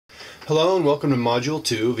Hello and welcome to Module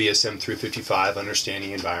 2 of ESM 355,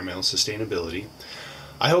 Understanding Environmental Sustainability.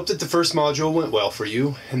 I hope that the first module went well for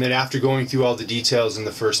you, and that after going through all the details in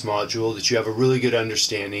the first module that you have a really good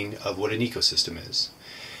understanding of what an ecosystem is.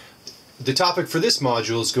 The topic for this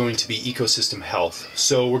module is going to be ecosystem health,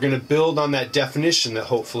 so we're going to build on that definition that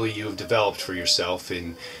hopefully you have developed for yourself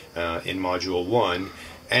in Module 1,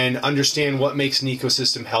 and understand what makes an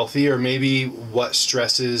ecosystem healthy, or maybe what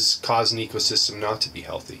stresses cause an ecosystem not to be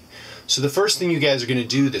healthy. So the first thing you guys are going to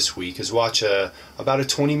do this week is watch about a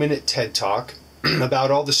 20-minute TED Talk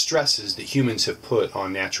about all the stresses that humans have put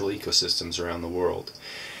on natural ecosystems around the world.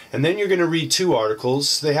 And then you're going to read two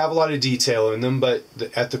articles. They have a lot of detail in them, but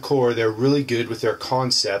at the core they're really good with their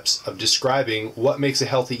concepts of describing what makes a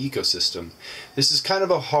healthy ecosystem. This is kind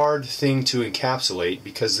of a hard thing to encapsulate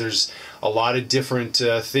because there's a lot of different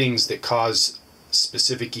things that cause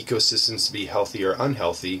specific ecosystems to be healthy or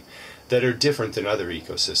unhealthy that are different than other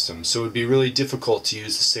ecosystems. So it would be really difficult to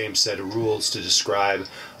use the same set of rules to describe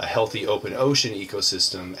a healthy open ocean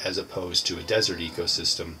ecosystem as opposed to a desert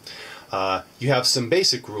ecosystem. You have some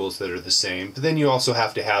basic rules that are the same, but then you also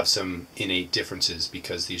have to have some innate differences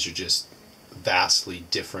because these are just vastly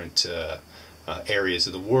different areas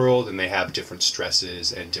of the world, and they have different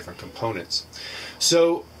stresses and different components.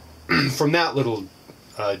 So from that little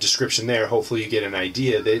description there, hopefully you get an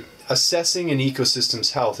idea that assessing an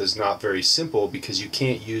ecosystem's health is not very simple because you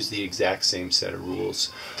can't use the exact same set of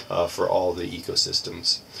rules for all the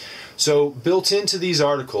ecosystems. So built into these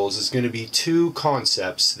articles is going to be two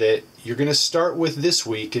concepts that you're going to start with this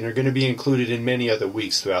week and are going to be included in many other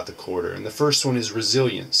weeks throughout the quarter. And the first one is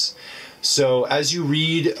resilience. So as you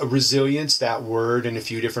read resilience, that word, in a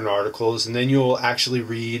few different articles, and then you'll actually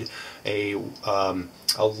read a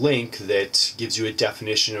link that gives you a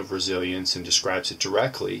definition of resilience and describes it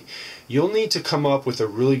directly, you'll need to come up with a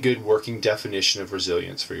really good working definition of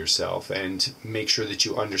resilience for yourself and make sure that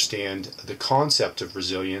you understand the concept of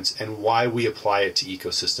resilience and why we apply it to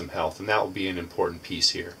ecosystem health. And that will be an important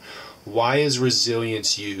piece here. Why is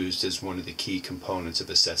resilience used as one of the key components of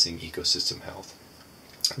assessing ecosystem health?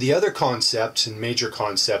 The other concept and major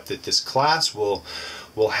concept that this class will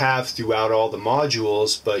have throughout all the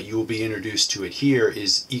modules, but you will be introduced to it here,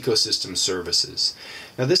 is ecosystem services.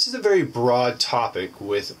 Now this is a very broad topic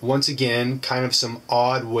with, once again, kind of some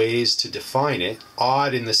odd ways to define it.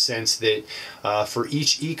 Odd in the sense that for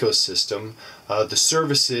each ecosystem, the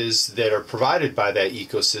services that are provided by that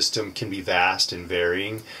ecosystem can be vast and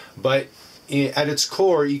varying, but at its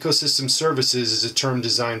core, ecosystem services is a term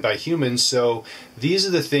designed by humans, so these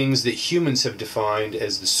are the things that humans have defined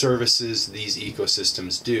as the services these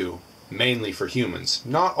ecosystems do, mainly for humans.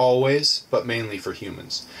 Not always, but mainly for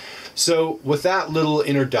humans. So with that little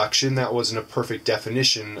introduction, that wasn't a perfect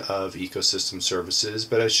definition of ecosystem services,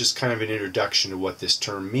 but it's just kind of an introduction to what this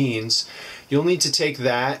term means. You'll need to take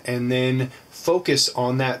that and then focus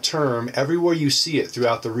on that term everywhere you see it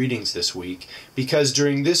throughout the readings this week, because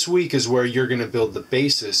during this week is where you're going to build the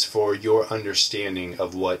basis for your understanding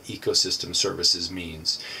of what ecosystem services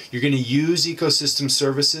means. You're going to use ecosystem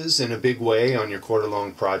services in a big way on your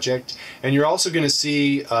quarter-long project, and you're also going to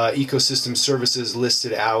see ecosystem services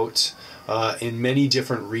listed out in many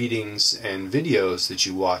different readings and videos that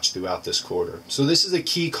you watch throughout this quarter. So this is a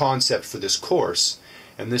key concept for this course,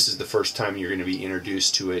 and this is the first time you're going to be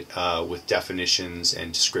introduced to it with definitions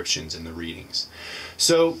and descriptions in the readings.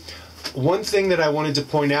 So one thing that I wanted to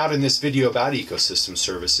point out in this video about ecosystem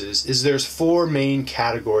services is there's four main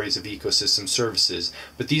categories of ecosystem services,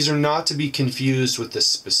 but these are not to be confused with the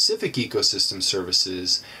specific ecosystem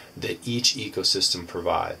services that each ecosystem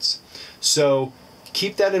provides. So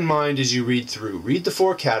keep that in mind as you read through. Read the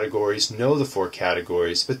four categories, know the four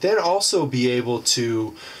categories, but then also be able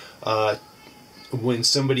to, when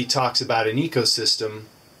somebody talks about an ecosystem,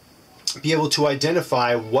 be able to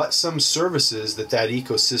identify what some services that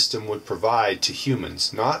ecosystem would provide to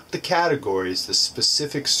humans. Not the categories, the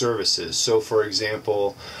specific services. So for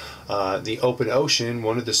example, the open ocean,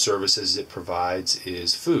 one of the services it provides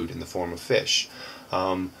is food in the form of fish.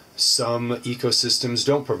 Some ecosystems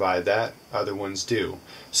don't provide that, other ones do.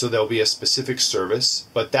 So there'll be a specific service,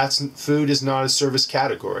 but food is not a service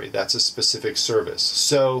category, that's a specific service.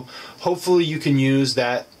 So hopefully you can use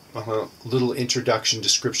that little introduction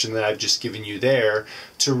description that I've just given you there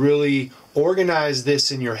to really organize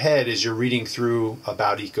this in your head as you're reading through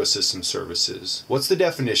about ecosystem services. What's the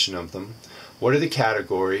definition of them? What are the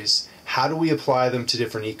categories? How do we apply them to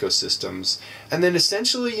different ecosystems? And then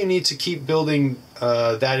essentially you need to keep building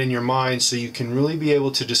that in your mind so you can really be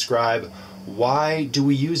able to describe Why do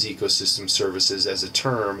we use ecosystem services as a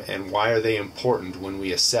term, and why are they important when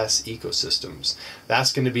we assess ecosystems?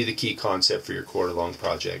 That's going to be the key concept for your quarter-long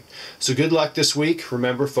project. So good luck this week.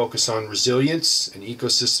 Remember, focus on resilience and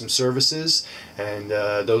ecosystem services, and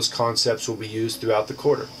those concepts will be used throughout the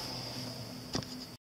quarter.